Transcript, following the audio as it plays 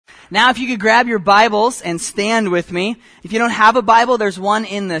Now, if you could grab your Bibles and stand with me. If you don't have a Bible, there's one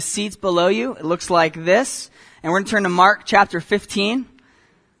in the seats below you. It looks like this. And we're going to turn to Mark chapter 15.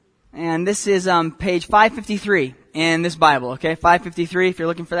 And this is page 553 in this Bible, okay? 553, if you're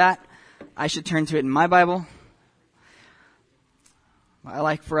looking for that. I should turn to it in my Bible. I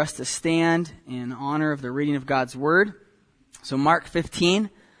like for us to stand in honor of the reading of God's Word. So Mark 15,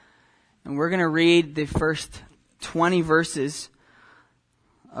 and we're going to read the first 20 verses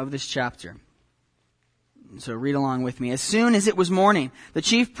of this chapter. So read along with me. As soon as it was morning, the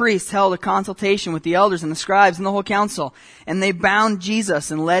chief priests held a consultation with the elders and the scribes and the whole council, and they bound Jesus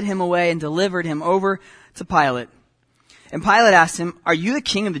and led him away and delivered him over to Pilate. And Pilate asked him, "Are you the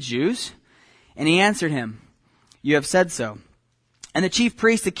king of the Jews?" And he answered him, "You have said so." And the chief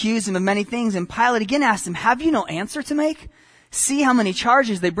priests accused him of many things, and Pilate again asked him, "Have you no answer to make? See how many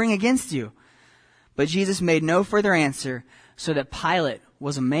charges they bring against you." But Jesus made no further answer, so that Pilate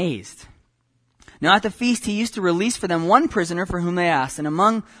was amazed. Now at the feast he used to release for them one prisoner for whom they asked, and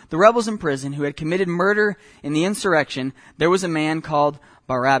among the rebels in prison who had committed murder in the insurrection, there was a man called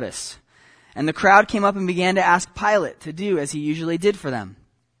Barabbas. And the crowd came up and began to ask Pilate to do as he usually did for them.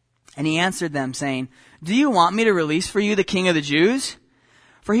 And he answered them, saying, "Do you want me to release for you the king of the Jews?"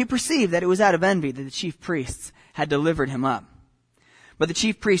 For he perceived that it was out of envy that the chief priests had delivered him up. But the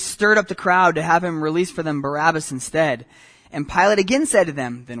chief priests stirred up the crowd to have him release for them Barabbas instead. And Pilate again said to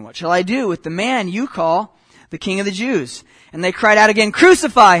them, "Then what shall I do with the man you call the king of the Jews?" And they cried out again,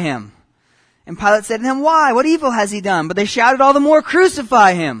 "Crucify him!" And Pilate said to them, "Why? What evil has he done?" But they shouted all the more,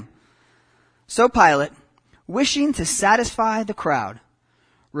 "Crucify him!" So Pilate, wishing to satisfy the crowd,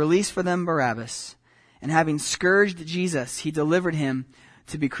 released for them Barabbas. And having scourged Jesus, he delivered him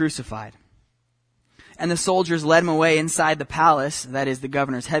to be crucified. And the soldiers led him away inside the palace, that is the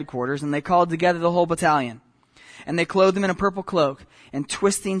governor's headquarters, and they called together the whole battalion. And they clothed him in a purple cloak, and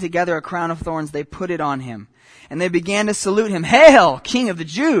twisting together a crown of thorns, they put it on him. And they began to salute him, "Hail, King of the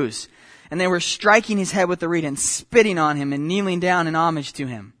Jews!" And they were striking his head with the reed and spitting on him and kneeling down in homage to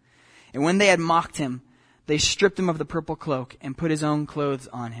him. And when they had mocked him, they stripped him of the purple cloak and put his own clothes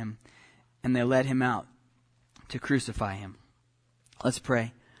on him. And they led him out to crucify him. Let's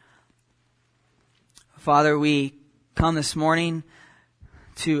pray. Father, we come this morning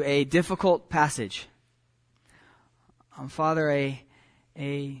to a difficult passage. Father,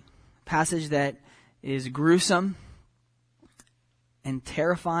 a passage that is gruesome and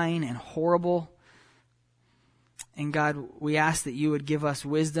terrifying and horrible. And God, we ask that you would give us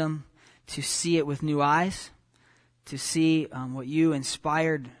wisdom to see it with new eyes, to see what you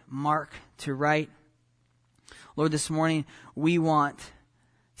inspired Mark to write. Lord, this morning we want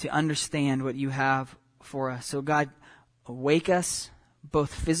to understand what you have for us. So God, awake us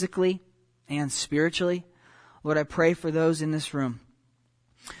both physically and spiritually. Lord, I pray for those in this room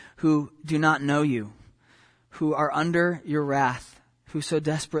who do not know you, who are under your wrath, who so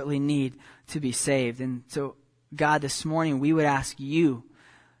desperately need to be saved. And so, God, this morning we would ask you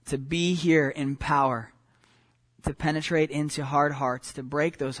to be here in power, to penetrate into hard hearts, to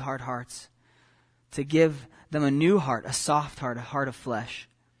break those hard hearts, to give them a new heart, a soft heart, a heart of flesh.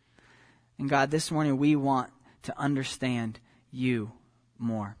 And God, this morning we want to understand you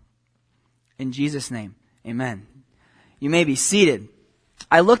more. In Jesus' name. Amen. You may be seated.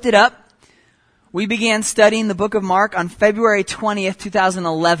 I looked it up. We began studying the book of Mark on February 20th,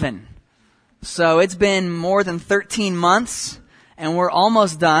 2011. So it's been more than 13 months, and we're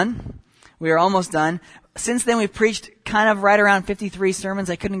almost done. We are almost done. Since then, we've preached kind of right around 53 sermons.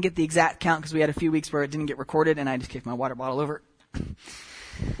 I couldn't get the exact count because we had a few weeks where it didn't get recorded, and I just kicked my water bottle over.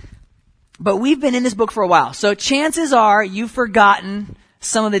 But we've been in this book for a while. So chances are you've forgotten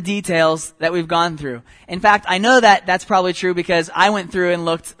some of the details that we've gone through. In fact, I know that that's probably true because I went through and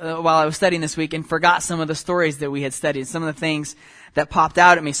looked while I was studying this week and forgot some of the stories that we had studied, some of the things that popped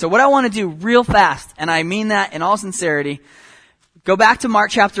out at me. So what I want to do real fast, and I mean that in all sincerity, go back to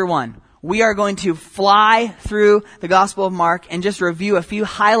Mark chapter 1. We are going to fly through the Gospel of Mark and just review a few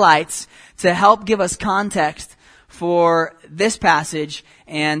highlights to help give us context for this passage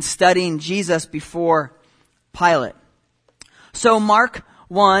and studying Jesus before Pilate. So Mark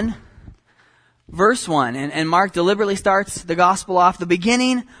 1, verse 1, and Mark deliberately starts the gospel off, the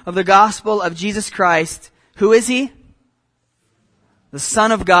beginning of the gospel of Jesus Christ. Who is he? The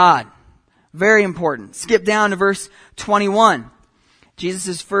Son of God. Very important. Skip down to verse 21.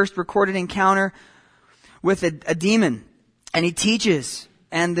 Jesus' first recorded encounter with a demon, and he teaches,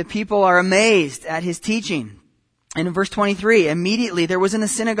 and the people are amazed at his teaching. And in verse 23, immediately there was in the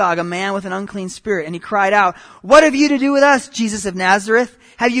synagogue a man with an unclean spirit, and he cried out, "What have you to do with us, Jesus of Nazareth?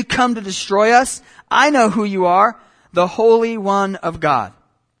 Have you come to destroy us? I know who you are, the Holy One of God."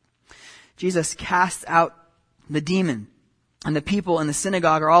 Jesus casts out the demon, and the people in the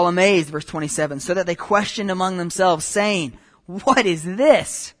synagogue are all amazed, verse 27, so that they questioned among themselves, saying, "What is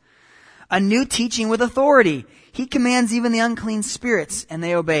this? A new teaching with authority. He commands even the unclean spirits, and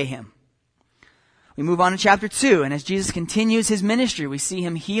they obey him." We move on to chapter 2, and as Jesus continues his ministry, we see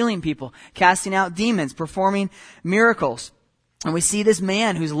him healing people, casting out demons, performing miracles. And we see this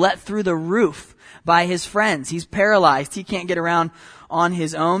man who's let through the roof by his friends. He's paralyzed. He can't get around on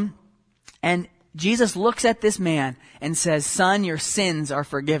his own. And Jesus looks at this man and says, "Son, your sins are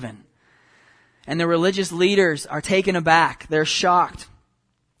forgiven." And the religious leaders are taken aback. They're shocked.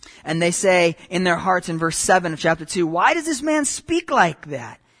 And they say in their hearts in verse 7 of chapter 2, "Why does this man speak like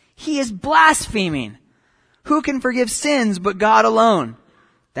that? He is blaspheming. Who can forgive sins but God alone?"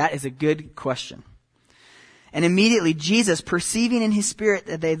 That is a good question. And immediately Jesus, perceiving in his spirit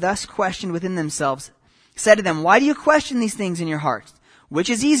that they thus questioned within themselves, said to them, "Why do you question these things in your hearts? Which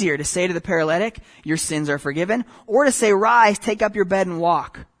is easier, to say to the paralytic, 'Your sins are forgiven,' or to say, 'Rise, take up your bed and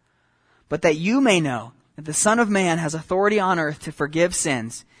walk'? But that you may know that the Son of Man has authority on earth to forgive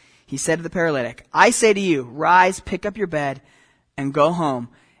sins," he said to the paralytic, "I say to you, rise, pick up your bed, and go home."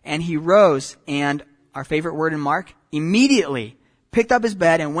 And he rose, and, our favorite word in Mark, immediately picked up his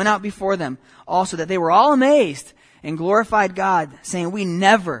bed and went out before them, also that they were all amazed and glorified God, saying, "We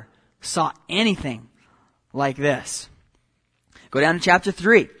never saw anything like this." Go down to chapter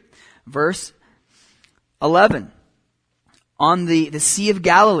 3, verse 11. On the Sea of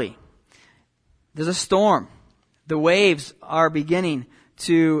Galilee, there's a storm. The waves are beginning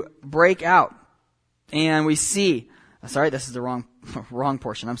to break out. And we see, this is the wrong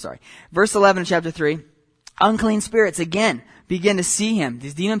portion, I'm sorry. Verse 11 of chapter 3, unclean spirits again begin to see him,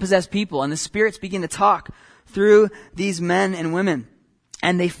 these demon-possessed people, and the spirits begin to talk through these men and women.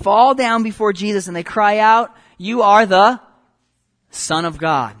 And they fall down before Jesus and they cry out, "You are the Son of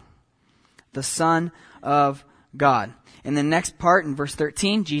God." The Son of God. In the next part, in verse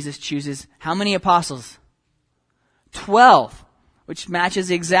 13, Jesus chooses how many apostles? 12, which matches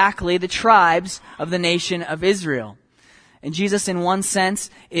exactly the tribes of the nation of Israel. And Jesus, in one sense,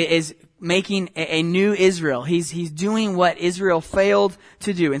 is making a new Israel. He's doing what Israel failed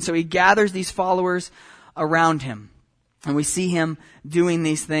to do. And so he gathers these followers around him. And we see him doing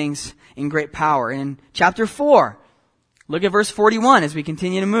these things in great power. In chapter 4, look at verse 41 as we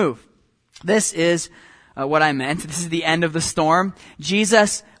continue to move. This is what I meant. This is the end of the storm.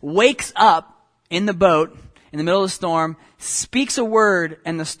 Jesus wakes up in the boat in the middle of the storm, speaks a word,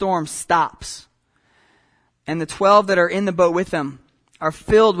 and the storm stops. And the 12 that are in the boat with him are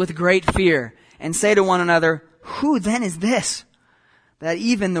filled with great fear and say to one another, "Who then is this, that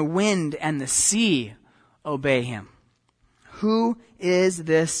even the wind and the sea obey him?" Who is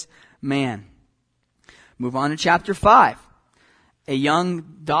this man? Move on to chapter 5. A young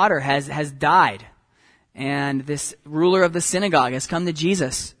daughter has died. And this ruler of the synagogue has come to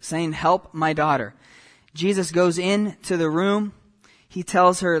Jesus saying, "Help my daughter." Jesus goes into the room. He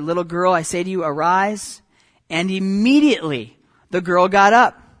tells her, "Little girl, I say to you, arise." And immediately the girl got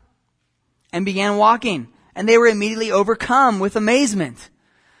up and began walking. And they were immediately overcome with amazement.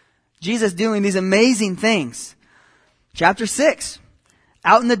 Jesus doing these amazing things. Chapter 6.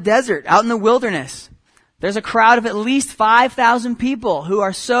 Out in the desert, out in the wilderness, there's a crowd of at least 5,000 people who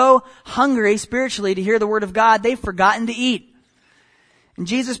are so hungry spiritually to hear the word of God, they've forgotten to eat. And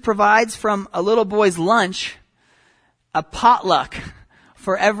Jesus provides from a little boy's lunch a potluck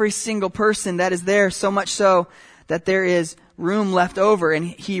for every single person that is there, so much so that there is room left over. And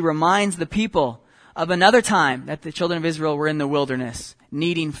he reminds the people of another time that the children of Israel were in the wilderness,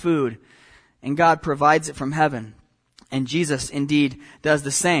 needing food. And God provides it from heaven. And Jesus indeed does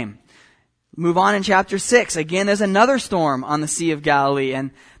the same. Move on in chapter 6. Again, there's another storm on the Sea of Galilee,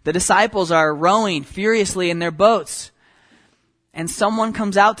 and the disciples are rowing furiously in their boats. And someone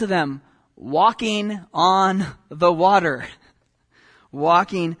comes out to them, walking on the water.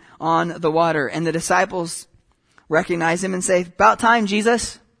 Walking on the water. And the disciples recognize him and say, "About time,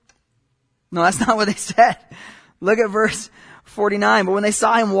 Jesus." No, that's not what they said. Look at verse 49. But when they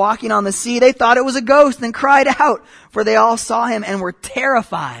saw him walking on the sea, they thought it was a ghost and cried out, for they all saw him and were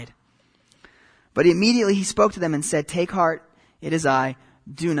terrified. But immediately he spoke to them and said, "Take heart, it is I,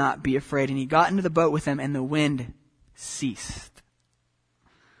 do not be afraid." And he got into the boat with them, and the wind ceased.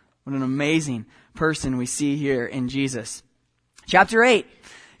 What an amazing person we see here in Jesus. Chapter 8,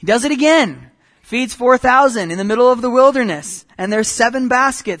 he does it again. Feeds 4,000 in the middle of the wilderness, and there's 7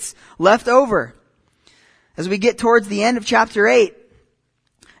 baskets left over. As we get towards the end of chapter 8,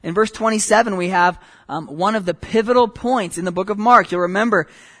 in verse 27, we have one of the pivotal points in the book of Mark. You'll remember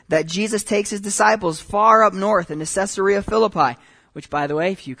that Jesus takes his disciples far up north into Caesarea Philippi, which, by the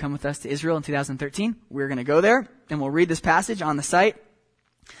way, if you come with us to Israel in 2013, we're going to go there, and we'll read this passage on the site.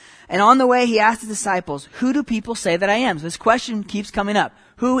 And on the way, he asked his disciples, who do people say that I am? So this question keeps coming up.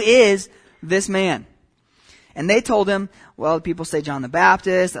 Who is this man? And they told him, well, people say John the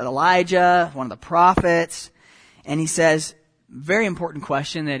Baptist, Elijah, one of the prophets. And he says, very important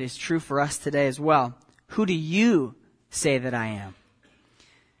question that is true for us today as well. Who do you say that I am?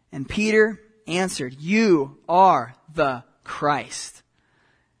 And Peter answered, you are the Christ.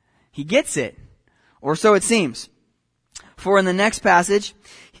 He gets it, or so it seems. For in the next passage,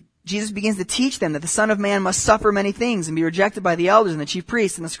 Jesus begins to teach them that the Son of Man must suffer many things and be rejected by the elders and the chief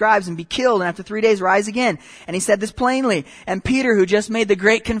priests and the scribes and be killed and after 3 days rise again. And he said this plainly. And Peter, who just made the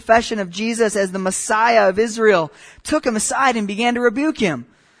great confession of Jesus as the Messiah of Israel, took him aside and began to rebuke him.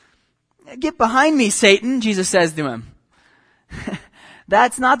 Get behind me, Satan, Jesus says to him.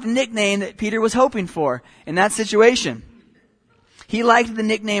 That's not the nickname that Peter was hoping for in that situation. He liked the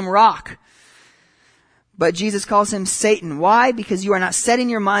nickname Rock. But Jesus calls him Satan. Why? Because you are not setting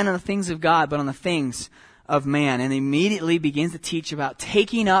your mind on the things of God, but on the things of man. And immediately begins to teach about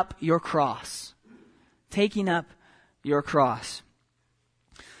taking up your cross. Taking up your cross.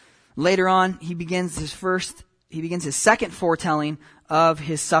 Later on, he begins his second foretelling of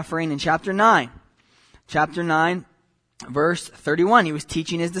his suffering in chapter 9. Chapter 9, verse 31. He was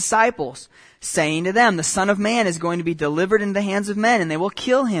teaching his disciples, saying to them, the Son of Man is going to be delivered into the hands of men, and they will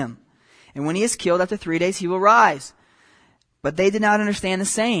kill him. And when he is killed, after 3 days, he will rise. But they did not understand the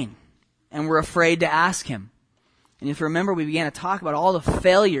saying and were afraid to ask him. And if you remember, we began to talk about all the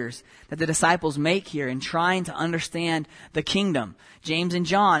failures that the disciples make here in trying to understand the kingdom. James and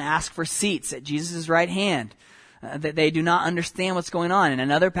John ask for seats at Jesus' right hand. That they do not understand what's going on. In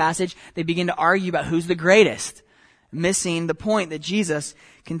another passage, they begin to argue about who's the greatest, missing the point that Jesus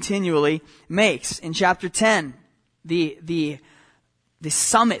continually makes. In chapter 10, the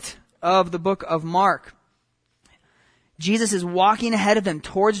summit of the book of Mark, Jesus is walking ahead of them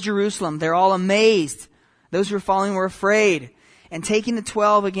towards Jerusalem. They're all amazed. Those who were following were afraid. And taking the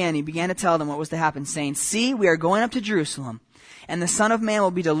 12 again, he began to tell them what was to happen, saying, see, we are going up to Jerusalem, and the Son of Man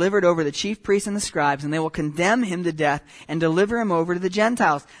will be delivered over the chief priests and the scribes, and they will condemn him to death and deliver him over to the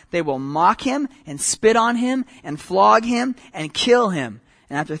Gentiles. They will mock him and spit on him and flog him and kill him.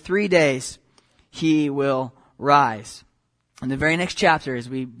 And after 3 days, he will rise. In the very next chapter, as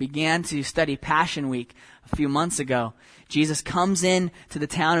we began to study Passion Week a few months ago, Jesus comes in to the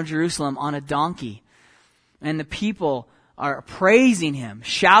town of Jerusalem on a donkey. And the people are praising him,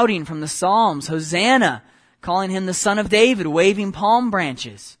 shouting from the Psalms, Hosanna, calling him the Son of David, waving palm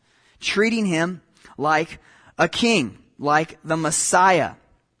branches, treating him like a king, like the Messiah.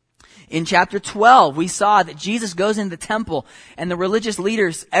 In chapter 12, we saw that Jesus goes into the temple and the religious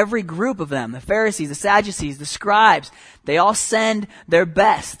leaders, every group of them, the Pharisees, the Sadducees, the scribes, they all send their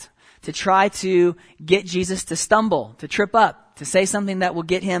best to try to get Jesus to stumble, to trip up, to say something that will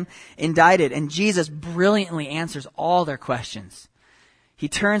get him indicted. And Jesus brilliantly answers all their questions. He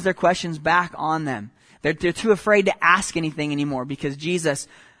turns their questions back on them. They're too afraid to ask anything anymore because Jesus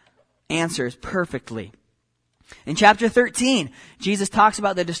answers perfectly. In chapter 13, Jesus talks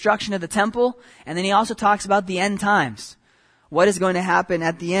about the destruction of the temple, and then he also talks about the end times. What is going to happen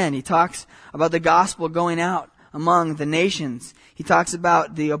at the end? He talks about the gospel going out among the nations. He talks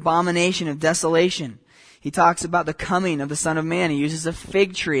about the abomination of desolation. He talks about the coming of the Son of Man. He uses a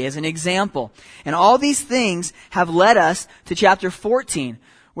fig tree as an example. And all these things have led us to chapter 14,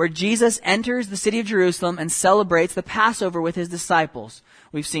 where Jesus enters the city of Jerusalem and celebrates the Passover with his disciples.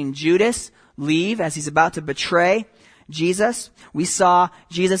 We've seen Judas leave as he's about to betray Jesus. We saw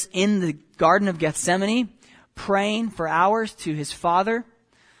Jesus in the Garden of Gethsemane praying for hours to his Father.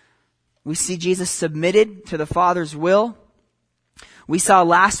 We see Jesus submitted to the Father's will. We saw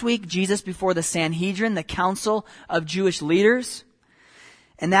last week Jesus before the Sanhedrin, the council of Jewish leaders.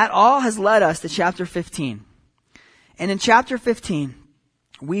 And that all has led us to chapter 15. And in chapter 15,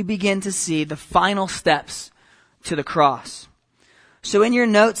 we begin to see the final steps to the cross. So in your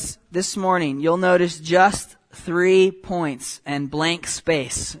notes this morning, you'll notice just 3 points and blank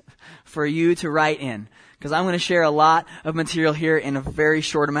space for you to write in, because I'm going to share a lot of material here in a very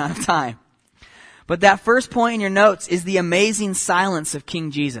short amount of time. But that first point in your notes is the amazing silence of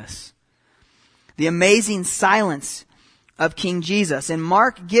King Jesus. The amazing silence of King Jesus. And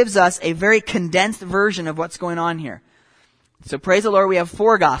Mark gives us a very condensed version of what's going on here. So praise the Lord, we have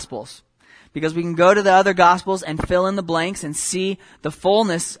 4 Gospels, because we can go to the other Gospels and fill in the blanks and see the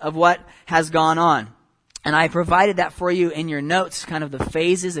fullness of what has gone on. And I provided that for you in your notes, kind of the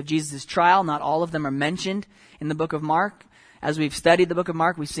phases of Jesus' trial. Not all of them are mentioned in the book of Mark. as we've studied the book of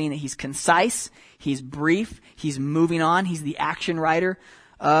Mark, we've seen that he's concise, he's brief, he's moving on, he's the action writer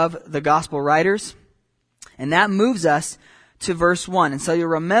of the gospel writers. And that moves us to verse 1. And so you'll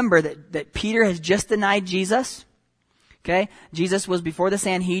remember that Peter has just denied Jesus. Okay? Jesus was before the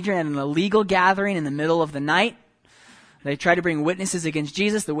Sanhedrin at an illegal gathering in the middle of the night. They tried to bring witnesses against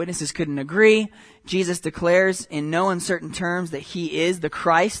Jesus. The witnesses couldn't agree. Jesus declares in no uncertain terms that he is the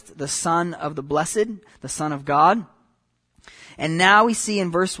Christ, the Son of the Blessed, the Son of God. And now we see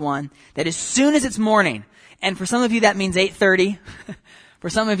in verse 1 that as soon as it's morning, and for some of you that means 8:30. For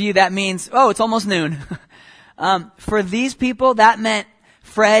some of you that means, it's almost noon. For these people, that meant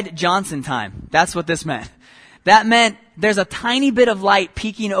Fred Johnson time. That's what this meant. That meant there's a tiny bit of light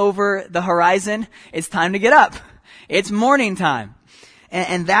peeking over the horizon. It's time to get up. It's morning time.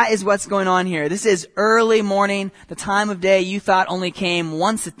 And that is what's going on here. This is early morning, the time of day you thought only came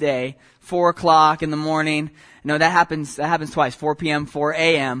once a day, 4 o'clock in the morning. No, that happens twice, 4 p.m., 4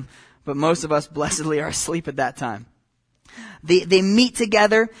 a.m., but most of us blessedly are asleep at that time. They meet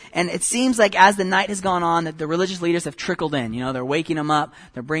together, and it seems like as the night has gone on that the religious leaders have trickled in. They're waking them up,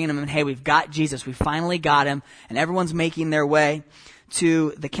 they're bringing them in, hey, we've got Jesus, we finally got him, and everyone's making their way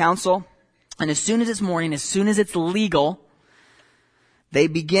to the council. And as soon as it's morning, as soon as it's legal, they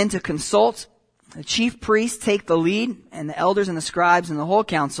begin to consult. The chief priests take the lead, and the elders and the scribes and the whole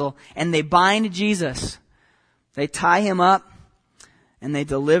council, and they bind Jesus. They tie him up, and they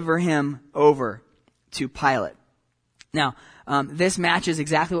deliver him over to Pilate. Now, this matches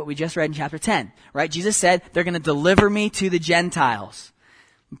exactly what we just read in chapter 10, right? Jesus said, they're going to deliver me to the Gentiles.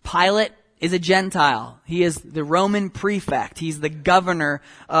 Pilate is a Gentile. He is the Roman prefect. He's the governor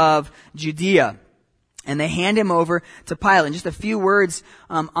of Judea. And they hand him over to Pilate. And just a few words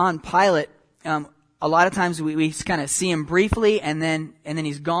on Pilate. A lot of times we kind of see him briefly and then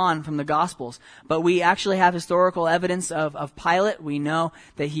he's gone from the Gospels. But we actually have historical evidence of Pilate. We know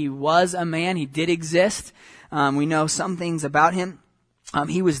that he was a man. He did exist. We know some things about him.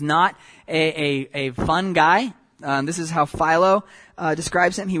 He was not a fun guy. This is how Philo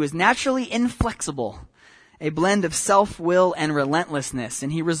describes him. He was naturally inflexible, a blend of self-will and relentlessness,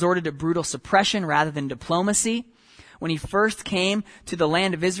 and he resorted to brutal suppression rather than diplomacy. When he first came to the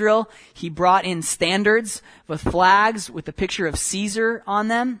land of Israel, he brought in standards with flags with the picture of Caesar on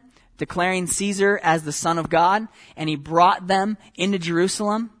them, declaring Caesar as the Son of God, and he brought them into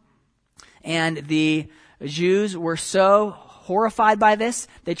Jerusalem. And the Jews were so horrified by this,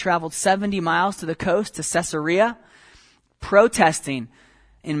 they traveled 70 miles to the coast to Caesarea, protesting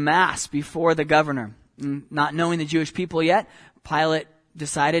in mass before the governor. Not knowing the Jewish people yet, Pilate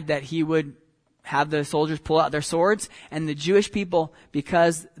decided that he would have the soldiers pull out their swords, and the Jewish people,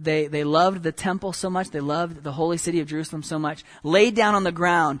 because they loved the temple so much, they loved the holy city of Jerusalem so much, laid down on the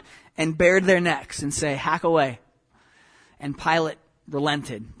ground and bared their necks and say, hack away. And Pilate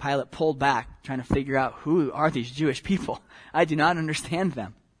relented. Pilate pulled back, trying to figure out, who are these Jewish people? I do not understand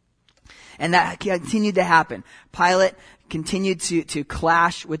them. And that continued to happen. Pilate continued to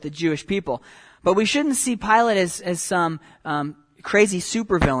clash with the Jewish people. But we shouldn't see Pilate as some crazy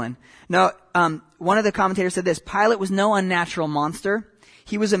supervillain. No, one of the commentators said this: Pilate was no unnatural monster.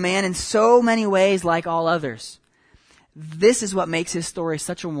 He was a man in so many ways like all others. This is what makes his story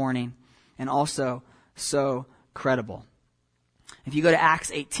such a warning and also so credible. If you go to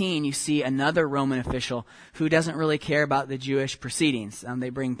Acts 18, you see another Roman official who doesn't really care about the Jewish proceedings. They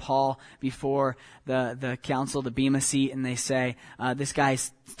bring Paul before the council, the Bema seat, and they say, this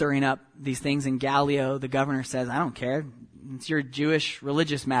guy's stirring up these things. And Gallio, the governor, says, I don't care. It's your Jewish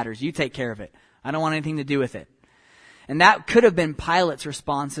religious matters. You take care of it. I don't want anything to do with it. And that could have been Pilate's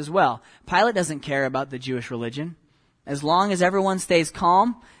response as well. Pilate doesn't care about the Jewish religion. As long as everyone stays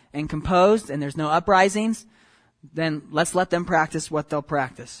calm and composed and there's no uprisings, then let's let them practice what they'll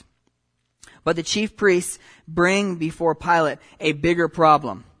practice. But the chief priests bring before Pilate a bigger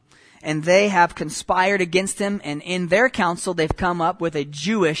problem. And they have conspired against him, and in their council they've come up with a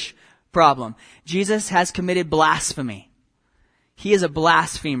Jewish problem. Jesus has committed blasphemy. He is a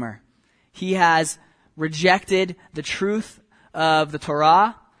blasphemer. He has rejected the truth of the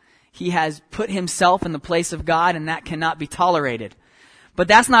Torah. He has put himself in the place of God, and that cannot be tolerated. But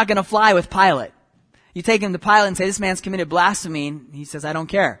that's not going to fly with Pilate. You take him to Pilate and say, this man's committed blasphemy, and he says, I don't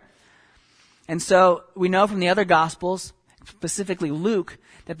care. And so we know from the other Gospels, specifically Luke,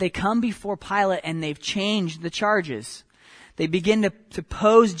 that they come before Pilate and they've changed the charges. They begin to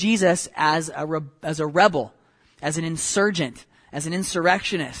pose Jesus as a rebel, as an insurgent, as an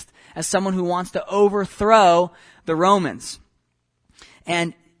insurrectionist, as someone who wants to overthrow the Romans.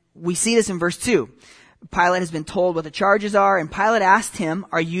 And we see this in verse 2. Pilate has been told what the charges are, and Pilate asked him,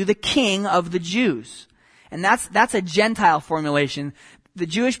 are you the king of the Jews? And that's a Gentile formulation. The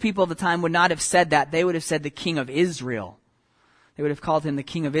Jewish people of the time would not have said that. They would have said the King of Israel. They would have called him the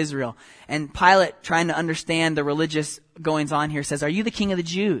King of Israel. And Pilate, trying to understand the religious goings on here, says, "Are you the King of the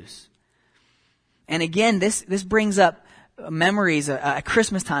Jews?" And again, this brings up memories at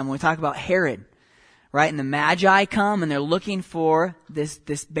Christmas time when we talk about Herod, right? And the Magi come and they're looking for this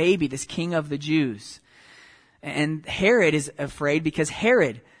baby, this King of the Jews. And Herod is afraid because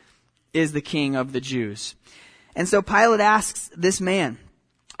Herod is the King of the Jews. And so Pilate asks this man,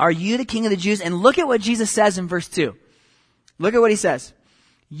 "Are you the King of the Jews?" And look at what Jesus says in verse 2. Look at what he says.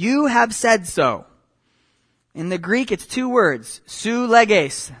 "You have said so." In the Greek, it's 2 words. Su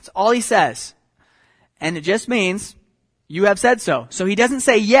leges. That's all he says. And it just means, you have said so. So he doesn't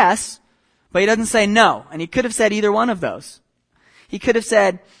say yes, but he doesn't say no. And he could have said either one of those. He could have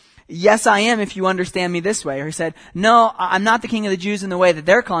said, "Yes, I am, if you understand me this way." Or he said, "No, I'm not the King of the Jews in the way that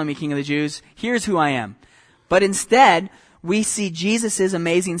they're calling me King of the Jews. Here's who I am." But instead, we see Jesus'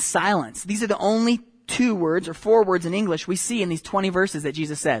 amazing silence. These are the only 2 words or 4 words in English we see in these 20 verses that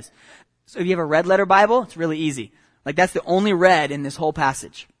Jesus says. So if you have a red letter Bible, it's really easy. Like that's the only red in this whole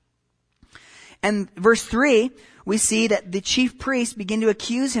passage. And verse 3, we see that the chief priests begin to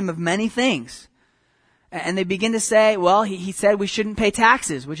accuse him of many things. And they begin to say, well, he said we shouldn't pay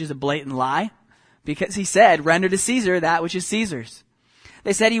taxes, which is a blatant lie, because he said, "Render to Caesar that which is Caesar's."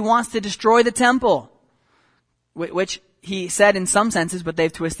 They said he wants to destroy the temple, which he said in some senses, but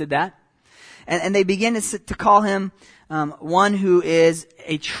they've twisted that. And they begin to call him one who is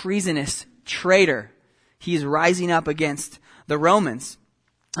a treasonous traitor. He's rising up against the Romans.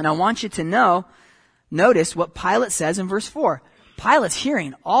 And I want you to notice what Pilate says in verse 4. Pilate's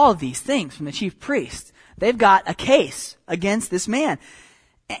hearing all of these things from the chief priests. They've got a case against this man.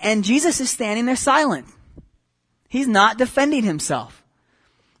 And Jesus is standing there silent. He's not defending himself.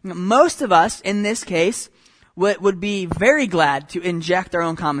 Most of us in this case would be very glad to inject our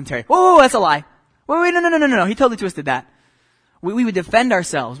own commentary. Whoa, that's a lie. Wait, no. He totally twisted that. We would defend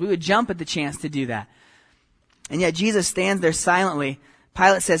ourselves. We would jump at the chance to do that. And yet Jesus stands there silently.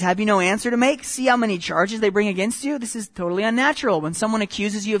 Pilate says, "Have you no answer to make? See how many charges they bring against you? This is totally unnatural. When someone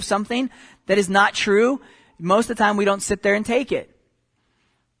accuses you of something that is not true, most of the time we don't sit there and take it.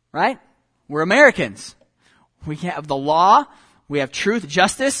 Right? We're Americans. We have the law. We have truth,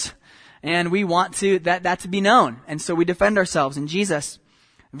 justice. And we want that to be known. And so we defend ourselves. And Jesus,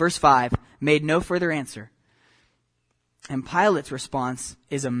 verse 5, made no further answer. And Pilate's response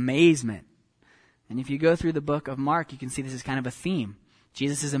is amazement. And if you go through the book of Mark, you can see this is kind of a theme.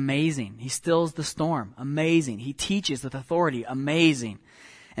 Jesus is amazing. He stills the storm. Amazing. He teaches with authority. Amazing.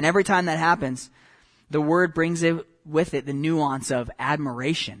 And every time that happens, the word brings with it the nuance of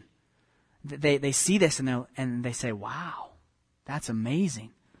admiration. They see this and they say, "Wow, that's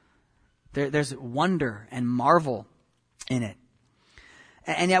amazing." There's wonder and marvel in it.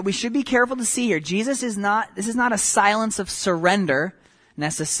 And yet we should be careful to see here. this is not a silence of surrender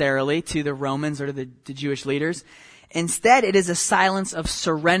necessarily to the Romans or to the Jewish leaders. Instead, it is a silence of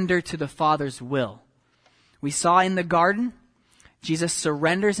surrender to the Father's will. We saw in the garden, Jesus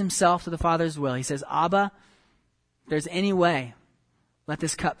surrenders himself to the Father's will. He says, "Abba, if there's any way, let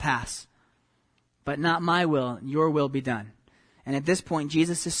this cup pass. But not my will, your will be done." And at this point,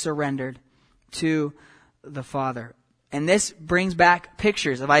 Jesus is surrendered to the Father. And this brings back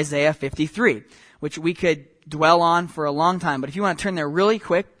pictures of Isaiah 53, which we could dwell on for a long time. But if you want to turn there really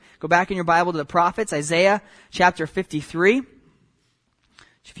quick, go back in your Bible to the prophets, Isaiah chapter 53.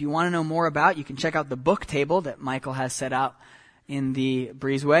 If you want to know more about, you can check out the book table that Michael has set out in the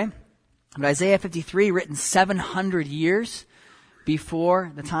breezeway. But Isaiah 53, written 700 years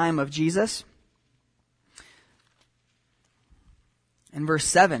before the time of Jesus. In verse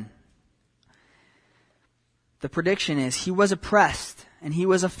 7, the prediction is, "He was oppressed and he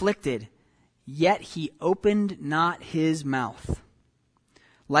was afflicted, yet he opened not his mouth.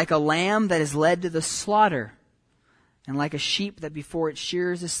 Like a lamb that is led to the slaughter, and like a sheep that before its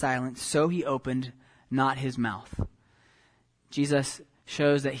shearers is silent, so he opened not his mouth." Jesus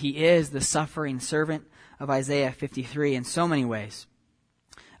shows that he is the suffering servant of Isaiah 53 in so many ways.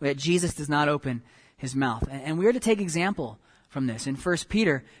 But Jesus does not open his mouth. And we are to take example from this. In 1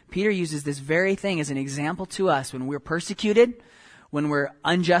 Peter, Peter uses this very thing as an example to us when we're persecuted, when we're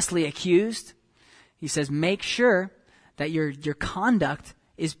unjustly accused. He says, make sure that your conduct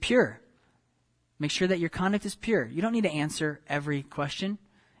is pure. Make sure that your conduct is pure. You don't need to answer every question.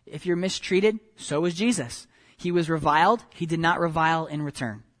 If you're mistreated, so was Jesus. He was reviled. He did not revile in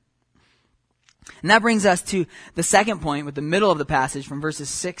return. And that brings us to the second point with the middle of the passage from verses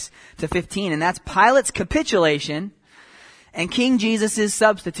 6 to 15. And that's Pilate's capitulation and King Jesus'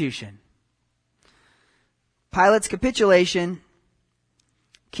 substitution. Pilate's capitulation,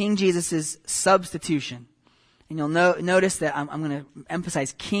 King Jesus' substitution. And you'll notice that I'm going to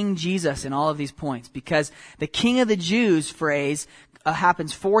emphasize King Jesus in all of these points, because the King of the Jews phrase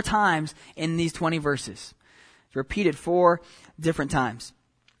happens 4 times in these 20 verses. It's repeated 4 different times.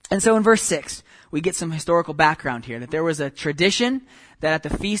 And so in verse 6, we get some historical background here, that there was a tradition that at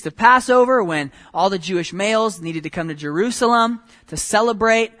the Feast of Passover, when all the Jewish males needed to come to Jerusalem to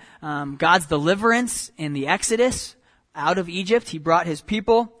celebrate God's deliverance in the Exodus out of Egypt, he brought his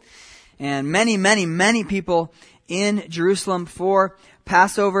people, and many, many, many people in Jerusalem for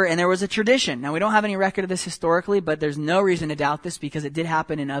Passover, and there was a tradition. Now, we don't have any record of this historically, but there's no reason to doubt this because it did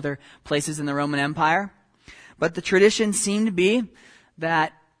happen in other places in the Roman Empire. But the tradition seemed to be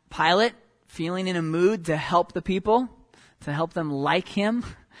that Pilate, feeling in a mood to help the people, to help them like him,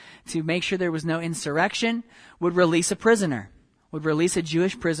 to make sure there was no insurrection, would release a prisoner, would release a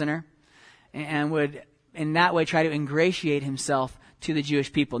Jewish prisoner, and would in that way try to ingratiate himself to the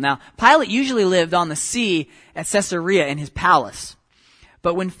Jewish people. Now, Pilate usually lived on the sea at Caesarea in his palace.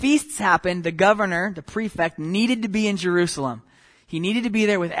 But when feasts happened, the governor, the prefect, needed to be in Jerusalem. He needed to be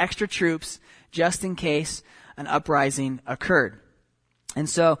there with extra troops just in case an uprising occurred. And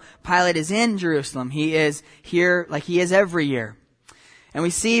so Pilate is in Jerusalem. He is here like he is every year. And we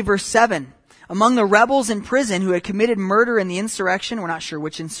see verse 7. Among the rebels in prison who had committed murder in the insurrection, we're not sure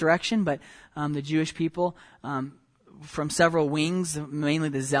which insurrection, but the Jewish people from several wings, mainly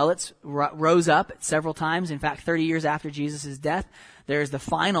the Zealots, rose up several times. In fact, 30 years after Jesus' death, there is the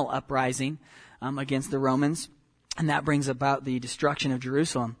final uprising against the Romans, and that brings about the destruction of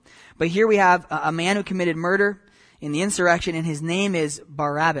Jerusalem. But here we have a man who committed murder in the insurrection, and his name is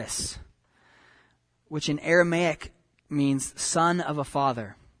Barabbas, which in Aramaic means son of a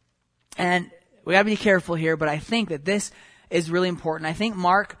father. And we gotta be careful here, but I think that this is really important. I think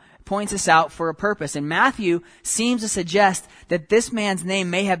Mark points this out for a purpose. And Matthew seems to suggest that this man's name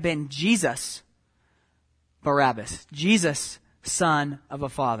may have been Jesus Barabbas. Jesus, son of a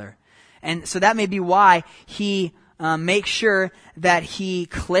father. And so that may be why he makes sure that he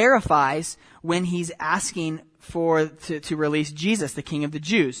clarifies when he's asking to release Jesus, the King of the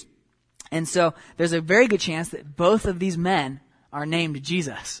Jews. And so there's a very good chance that both of these men are named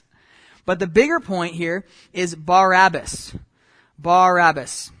Jesus. But the bigger point here is Barabbas.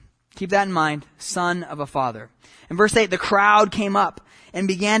 Barabbas. Keep that in mind, son of a father. In verse 8, the crowd came up and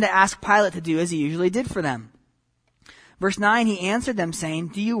began to ask Pilate to do as he usually did for them. Verse 9, he answered them saying,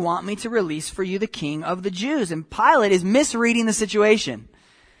 "Do you want me to release for you the King of the Jews?" And Pilate is misreading the situation.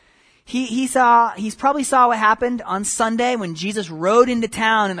 He probably saw what happened on Sunday when Jesus rode into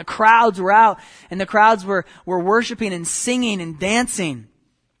town and the crowds were out and the crowds were worshiping and singing and dancing.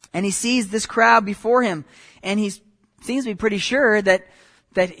 And he sees this crowd before him, and he seems to be pretty sure that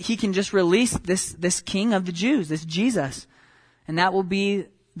he can just release this King of the Jews, this Jesus. And that will be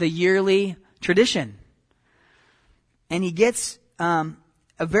the yearly tradition. And he gets a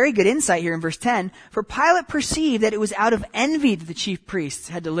very good insight here in verse 10. For Pilate perceived that it was out of envy that the chief priests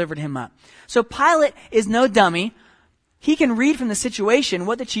had delivered him up. So Pilate is no dummy. He can read from the situation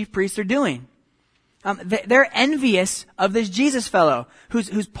what the chief priests are doing. They're envious of this Jesus fellow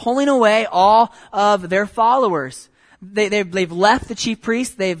who's pulling away all of their followers. They've left the chief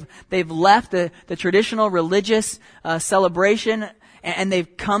priests. They've left the traditional religious celebration, and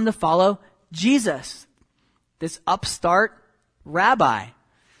they've come to follow Jesus, this upstart rabbi.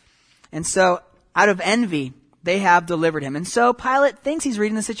 And so, out of envy, they have delivered him. And so Pilate thinks he's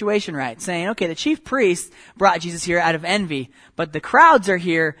reading the situation right, saying, okay, the chief priests brought Jesus here out of envy, but the crowds are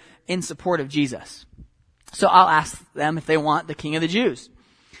here in support of Jesus. So I'll ask them if they want the King of the Jews.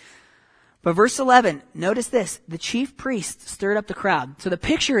 But verse 11, notice this. The chief priests stirred up the crowd. So the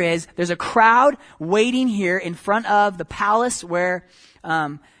picture is there's a crowd waiting here in front of the palace where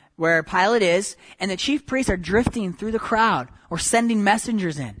Pilate is, and the chief priests are drifting through the crowd or sending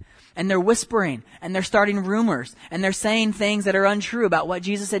messengers in. And they're whispering, and they're starting rumors, and they're saying things that are untrue about what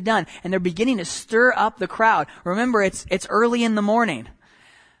Jesus had done. And they're beginning to stir up the crowd. Remember, it's early in the morning.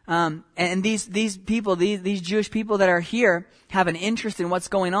 And these people, these Jewish people that are here have an interest in what's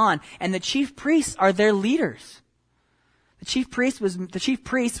going on. And the chief priests are their leaders. The chief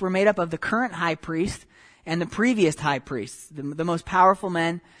priests were made up of the current high priest and the previous high priests, the most powerful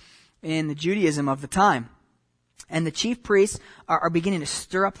men in the Judaism of the time. And the chief priests are beginning to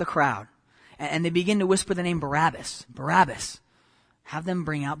stir up the crowd. And they begin to whisper the name Barabbas. Barabbas. Have them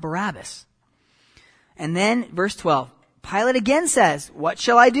bring out Barabbas. And then, verse 12, Pilate again says, "What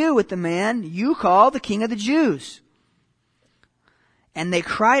shall I do with the man you call the King of the Jews?" And they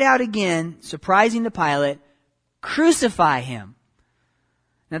cried out again, surprising to Pilate, "Crucify him."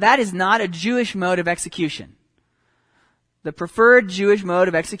 Now that is not a Jewish mode of execution. The preferred Jewish mode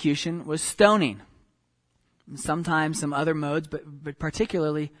of execution was stoning. Sometimes some other modes, but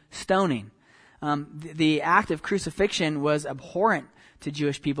particularly stoning. The act of crucifixion was abhorrent to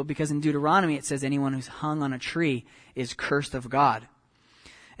Jewish people because in Deuteronomy it says anyone who's hung on a tree is cursed of God.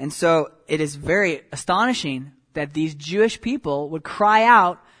 And so it is very astonishing that these Jewish people would cry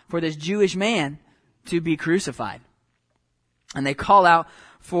out for this Jewish man to be crucified. And they call out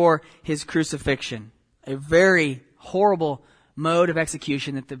for his crucifixion. A very horrible mode of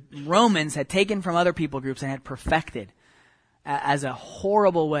execution that the Romans had taken from other people groups and had perfected as a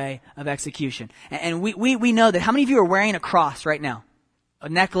horrible way of execution. And we know that. How many of you are wearing a cross right now? A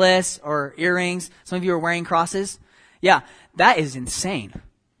necklace or earrings? Some of you are wearing crosses? Yeah, that is insane.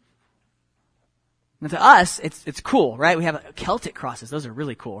 Now to us, it's cool, right? We have Celtic crosses. Those are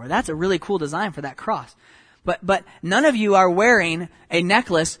really cool. Or that's a really cool design for that cross. But none of you are wearing a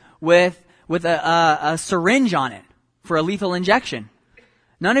necklace with a syringe on it for a lethal injection.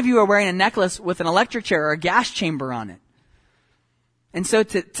 None of you are wearing a necklace with an electric chair or a gas chamber on it. And so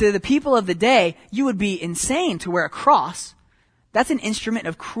to the people of the day, you would be insane to wear a cross. That's an instrument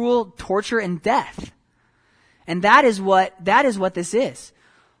of cruel torture and death. And that is what this is.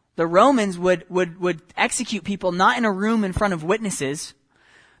 The Romans would execute people not in a room in front of witnesses.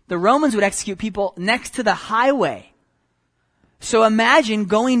 The Romans would execute people next to the highway. So imagine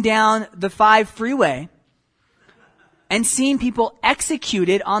going down the 5 freeway and seeing people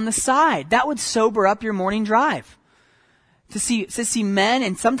executed on the side. That would sober up your morning drive. To see men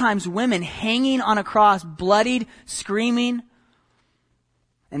and sometimes women hanging on a cross, bloodied, screaming.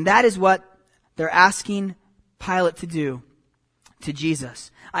 And that is what they're asking Pilate to do to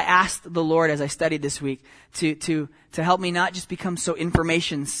Jesus. I asked the Lord as I studied this week to help me not just become so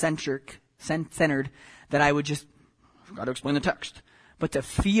centered that I would just, I've got to explain the text, but to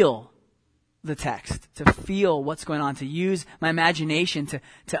feel the text, to feel what's going on, to use my imagination to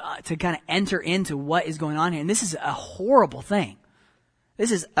kind of enter into what is going on here. And this is a horrible thing.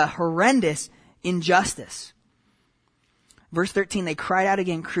 This is a horrendous injustice. Verse 13, they cried out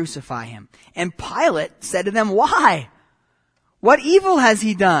again, crucify him. And Pilate said to them, why? What evil has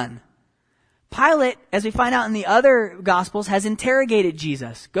he done? Pilate, as we find out in the other Gospels, has interrogated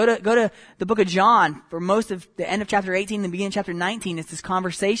Jesus. Go to the book of John for most of the end of chapter 18 and the beginning of chapter 19. It's this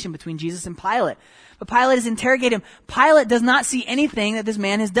conversation between Jesus and Pilate. But Pilate has interrogated him. Pilate does not see anything that this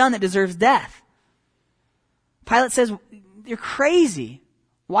man has done that deserves death. Pilate says, you're crazy.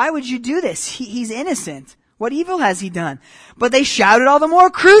 Why would you do this? He's innocent. What evil has he done? But they shouted all the more,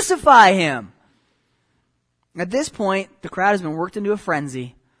 crucify him. At this point, the crowd has been worked into a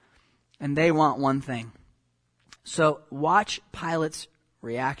frenzy, and they want one thing. So watch Pilate's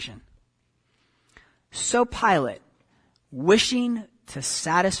reaction. So Pilate, wishing to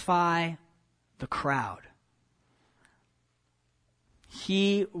satisfy the crowd,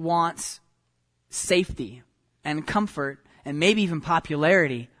 he wants safety and comfort and maybe even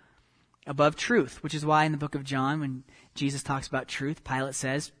popularity above truth, which is why in the book of John, when Jesus talks about truth, Pilate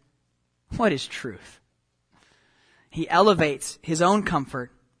says, what is truth? He elevates his own comfort.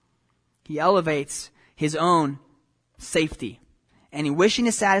 He elevates his own safety. And he wishing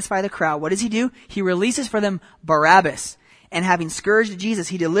to satisfy the crowd, what does he do? He releases for them Barabbas. And having scourged Jesus,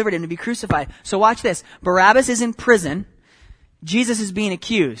 he delivered him to be crucified. So watch this. Barabbas is in prison. Jesus is being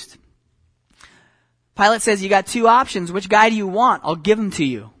accused. Pilate says, you got 2 options. Which guy do you want? I'll give him to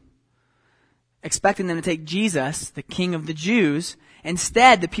you. Expecting them to take Jesus, the King of the Jews.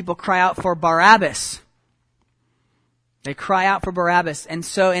 Instead, the people cry out for Barabbas. They cry out for Barabbas. And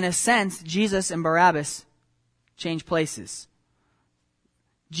so, in a sense, Jesus and Barabbas change places.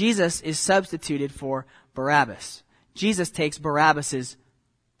 Jesus is substituted for Barabbas. Jesus takes Barabbas's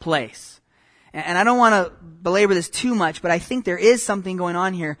place. And I don't want to belabor this too much, but I think there is something going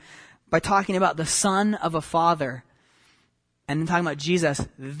on here by talking about the son of a father and then talking about Jesus,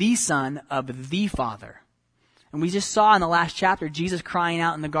 the son of the Father. And we just saw in the last chapter Jesus crying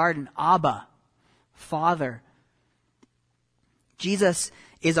out in the garden, Abba, Father. Jesus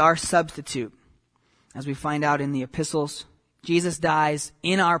is our substitute. As we find out in the epistles, Jesus dies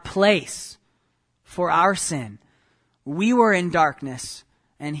in our place for our sin. We were in darkness,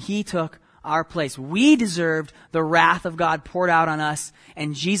 and he took our place. We deserved the wrath of God poured out on us,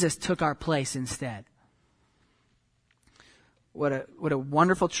 and Jesus took our place instead. What a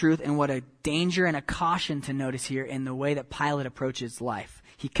wonderful truth, and what a danger and a caution to notice here in the way that Pilate approaches life.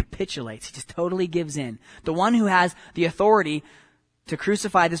 He capitulates. He just totally gives in. The one who has the authority to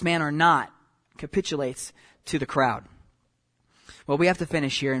crucify this man or not capitulates to the crowd. Well, we have to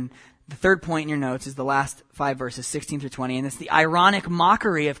finish here, and the third point in your notes is the last 5 verses, 16 through 20, and it's the ironic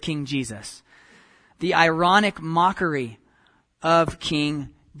mockery of King Jesus. The ironic mockery of King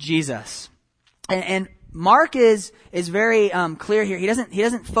Jesus. And Mark is very clear here. He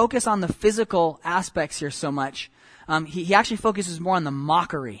doesn't focus on the physical aspects here so much. He actually focuses more on the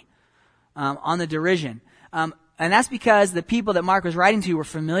mockery, on the derision. And that's because the people that Mark was writing to were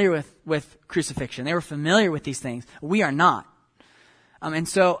familiar with crucifixion. They were familiar with these things. We are not. And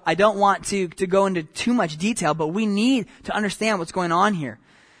so I don't want to go into too much detail, but we need to understand what's going on here.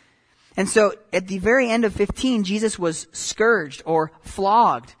 And so at the very end of 15, Jesus was scourged or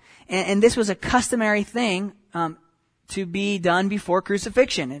flogged. And this was a customary thing to be done before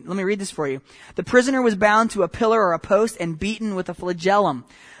crucifixion. And let me read this for you. The prisoner was bound to a pillar or a post and beaten with a flagellum.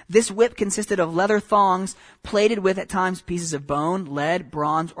 This whip consisted of leather thongs plated with at times pieces of bone, lead,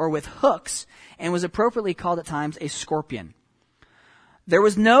 bronze, or with hooks, and was appropriately called at times a scorpion. There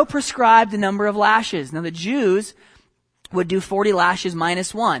was no prescribed number of lashes. Now the Jews would do 40 lashes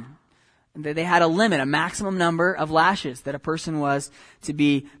minus 1. They had a limit, a maximum number of lashes that a person was to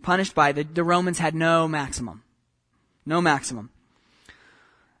be punished by. The Romans had no maximum. No maximum.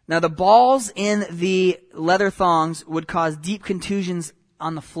 Now the balls in the leather thongs would cause deep contusions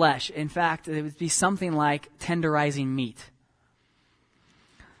on the flesh. In fact, it would be something like tenderizing meat.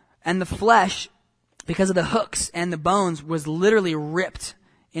 And the flesh, because of the hooks and the bones, was literally ripped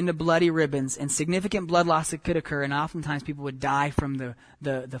into bloody ribbons, and significant blood loss that could occur, and oftentimes people would die from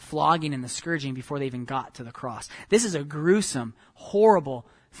the flogging and the scourging before they even got to the cross. This is a gruesome, horrible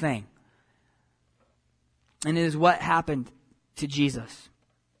thing. And it is what happened to Jesus,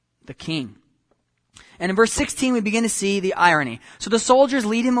 the King. And in verse 16, we begin to see the irony. So the soldiers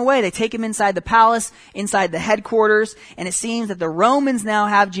lead him away. They take him inside the palace, inside the headquarters, and it seems that the Romans now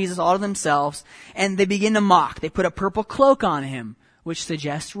have Jesus all to themselves, and they begin to mock. They put a purple cloak on him, which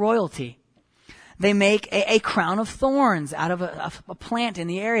suggests royalty. They make a crown of thorns out of a plant in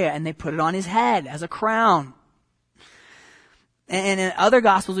the area, and they put it on his head as a crown. And in other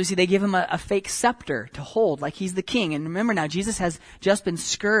Gospels, we see they give him a fake scepter to hold, like he's the king. And remember now, Jesus has just been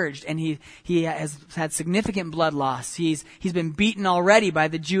scourged, and he has had significant blood loss. He's been beaten already by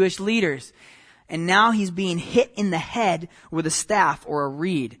the Jewish leaders. And now he's being hit in the head with a staff or a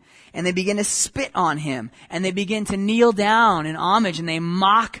reed. And they begin to spit on him, and they begin to kneel down in homage, and they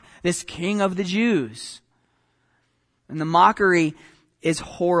mock this King of the Jews. And the mockery is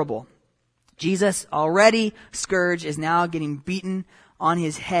horrible. Jesus, already scourged, is now getting beaten on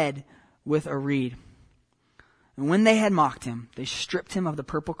his head with a reed. And when they had mocked him, they stripped him of the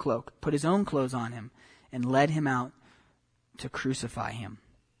purple cloak, put his own clothes on him, and led him out to crucify him.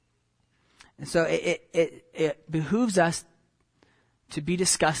 And so it behooves us to be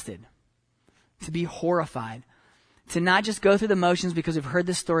disgusted, to be horrified, to not just go through the motions because we've heard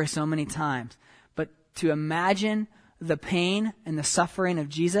this story so many times, but to imagine the pain and the suffering of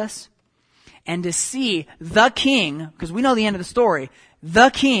Jesus, and to see the King, because we know the end of the story, the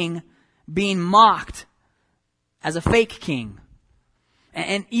King being mocked as a fake king.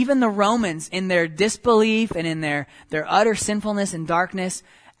 And even the Romans, in their disbelief and in their utter sinfulness and darkness,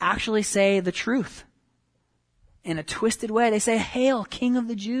 actually say the truth. In a twisted way, they say, "Hail, King of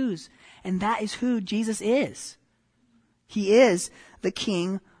the Jews." And that is who Jesus is. He is the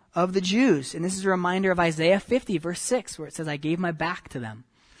King of the Jews. And this is a reminder of Isaiah 50, verse 6, where it says, "I gave my back to them."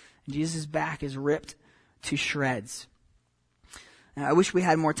 And Jesus' back is ripped to shreds. Now, I wish we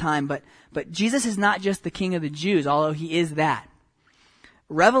had more time, but Jesus is not just the King of the Jews, although he is that.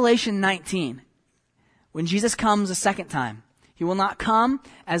 Revelation 19, when Jesus comes a second time, he will not come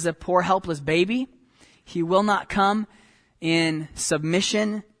as a poor, helpless baby. He will not come in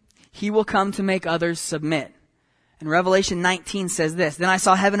submission. He will come to make others submit. And Revelation 19 says this, "Then I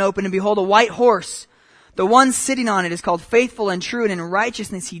saw heaven open, and behold, a white horse. The one sitting on it is called Faithful and True, and in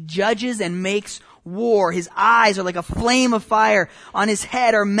righteousness he judges and makes war. His eyes are like a flame of fire. On his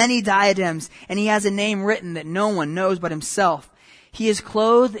head are many diadems, and he has a name written that no one knows but himself. He is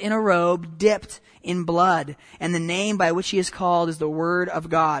clothed in a robe dipped in blood, and the name by which he is called is the Word of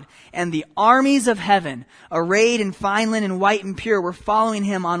God. And the armies of heaven, arrayed in fine linen, white and pure, were following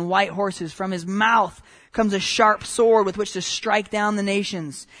him on white horses. From his mouth comes a sharp sword with which to strike down the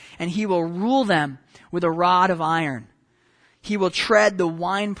nations, and he will rule them with a rod of iron. He will tread the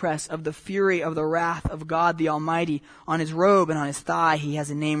winepress of the fury of the wrath of God the Almighty. On his robe and on his thigh he has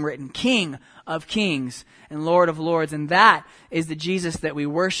a name written, King of Kings and Lord of Lords." And that is the Jesus that we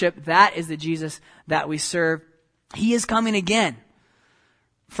worship. That is the Jesus that we serve. He is coming again.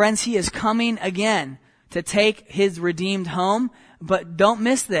 Friends, he is coming again to take his redeemed home. But don't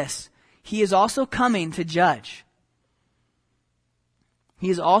miss this. He is also coming to judge. He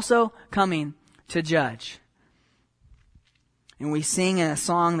is also coming to judge. And we sing in a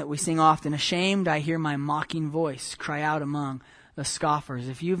song that we sing often, ashamed I hear my mocking voice cry out among the scoffers.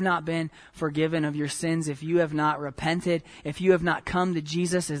 If you've not been forgiven of your sins, if you have not repented, if you have not come to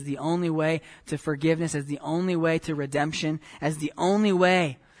Jesus as the only way to forgiveness, as the only way to redemption, as the only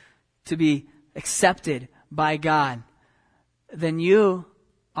way to be accepted by God, then you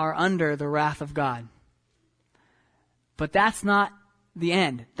are under the wrath of God. But that's not the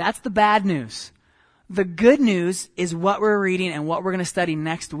end. That's the bad news. The good news is what we're reading and what we're going to study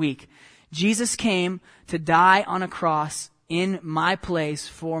next week. Jesus came to die on a cross in my place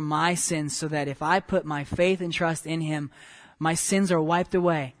for my sins, so that if I put my faith and trust in him, my sins are wiped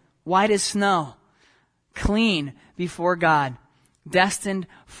away, white as snow, clean before God, destined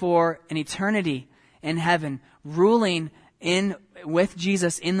for an eternity in heaven, ruling with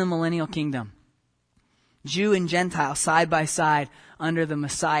Jesus in the millennial kingdom. Jew and Gentile side by side under the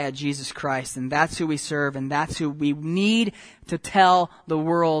Messiah, Jesus Christ. And that's who we serve, and that's who we need to tell the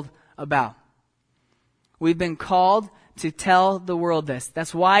world about. We've been called to tell the world this.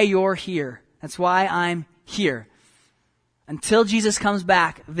 That's why you're here. That's why I'm here. Until Jesus comes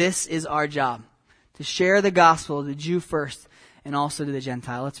back, this is our job. To share the gospel to the Jew first and also to the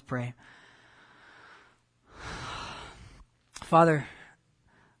Gentile. Let's pray. Father,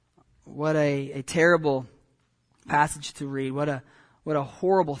 what a terrible passage to read. What a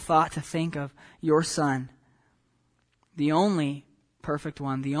horrible thought to think of your Son, the only perfect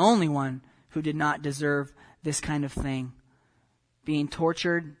one, the only one who did not deserve this kind of thing, being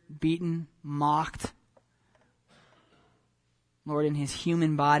tortured, beaten, mocked. Lord, in his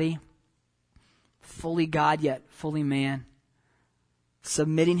human body, fully God yet fully man,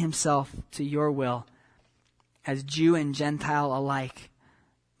 submitting himself to your will, as Jew and Gentile alike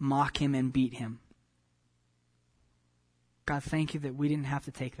mock him and beat him. God, thank you that we didn't have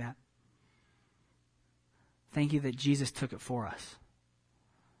to take that. Thank you that Jesus took it for us.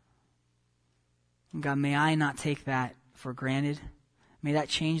 And God, may I not take that for granted. May that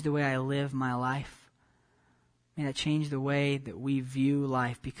change the way I live my life. May that change the way that we view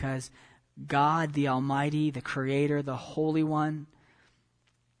life, because God, the Almighty, the Creator, the Holy One,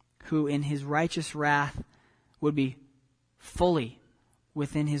 who in his righteous wrath would be fully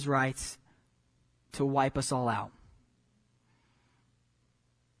within his rights to wipe us all out.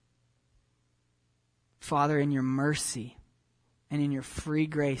 Father, in your mercy and in your free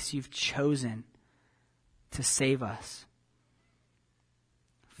grace, you've chosen to save us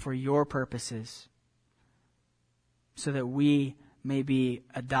for your purposes, so that we may be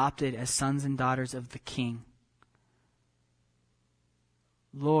adopted as sons and daughters of the King.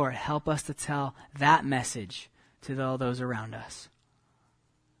 Lord, help us to tell that message to all those around us.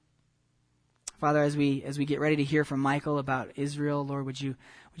 Father, as we get ready to hear from Michael about Israel, Lord, would you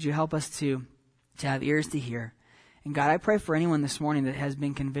help us to have ears to hear? And God, I pray for anyone this morning that has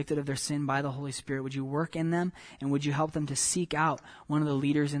been convicted of their sin by the Holy Spirit. Would you work in them, and would you help them to seek out one of the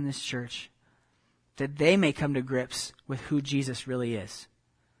leaders in this church, that they may come to grips with who Jesus really is,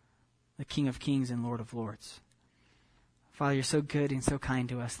 the King of Kings and Lord of Lords. Father, you're so good and so kind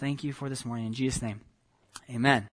to us. Thank you for this morning. In Jesus' name, amen.